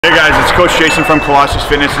Hey guys, it's Coach Jason from Colossus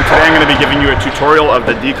Fitness, and today I'm going to be giving you a tutorial of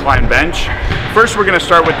the decline bench. First, we're going to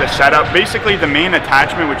start with the setup. Basically, the main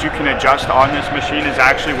attachment which you can adjust on this machine is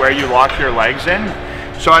actually where you lock your legs in.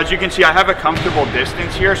 So as you can see, I have a comfortable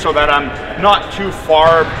distance here so that I'm not too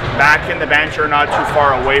far back in the bench or not too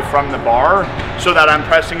far away from the bar, so that I'm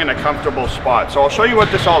pressing in a comfortable spot. So I'll show you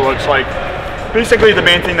what this all looks like. Basically, the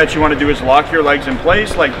main thing that you want to do is lock your legs in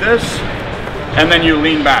place like this, and then you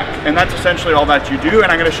lean back, and that's essentially all that you do. And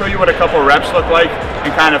I'm going to show you what a couple reps look like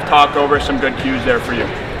and kind of talk over some good cues there for you.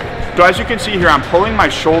 So as you can see here, I'm pulling my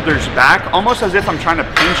shoulders back almost as if I'm trying to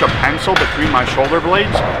pinch a pencil between my shoulder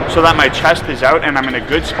blades so that my chest is out and I'm in a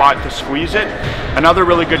good spot to squeeze it. Another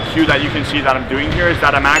really good cue that you can see that I'm doing here is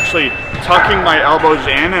that I'm actually tucking my elbows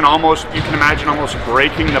in and almost, you can imagine, almost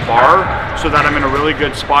breaking the bar so that I'm in a really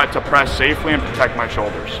good spot to press safely and protect my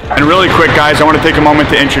shoulders. And really quick guys, I want to take a moment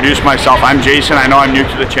to introduce myself. I'm Jason. I know I'm new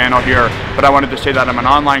to the channel here, but I wanted to say that I'm an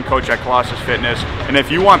online coach at Colossus Fitness, and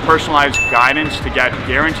if you want personalized guidance to get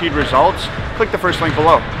guaranteed results, click the first link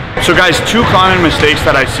below. So guys, two common mistakes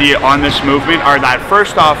that I see on this movement are that,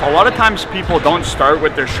 first off, a lot of times people don't start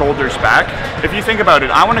with their shoulders back. If you think about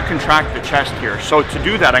it, I want to contract the chest here. So to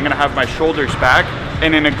do that, I'm going to have my shoulders back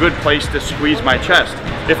and in a good place to squeeze my chest.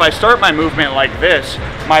 If I start my movement like this,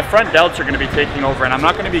 my front delts are going to be taking over and I'm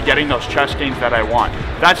not going to be getting those chest gains that I want.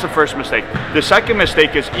 That's the first mistake. The second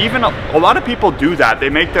mistake is, even a lot of people do that.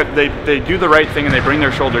 They do the right thing and they bring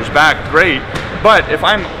their shoulders back, great. But if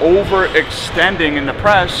I'm overextending in the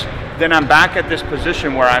press, then I'm back at this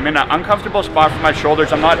position where I'm in an uncomfortable spot for my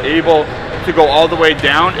shoulders. I'm not able to go all the way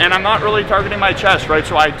down and I'm not really targeting my chest, right?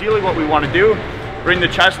 So ideally what we want to do, bring the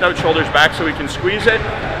chest out, shoulders back so we can squeeze it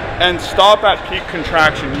and stop at peak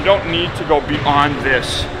contraction. You don't need to go beyond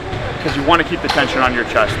this because you want to keep the tension on your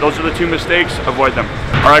chest. Those are the two mistakes, avoid them.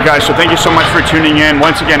 All right guys, so thank you so much for tuning in.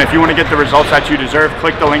 Once again, if you want to get the results that you deserve,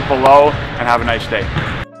 click the link below and have a nice day.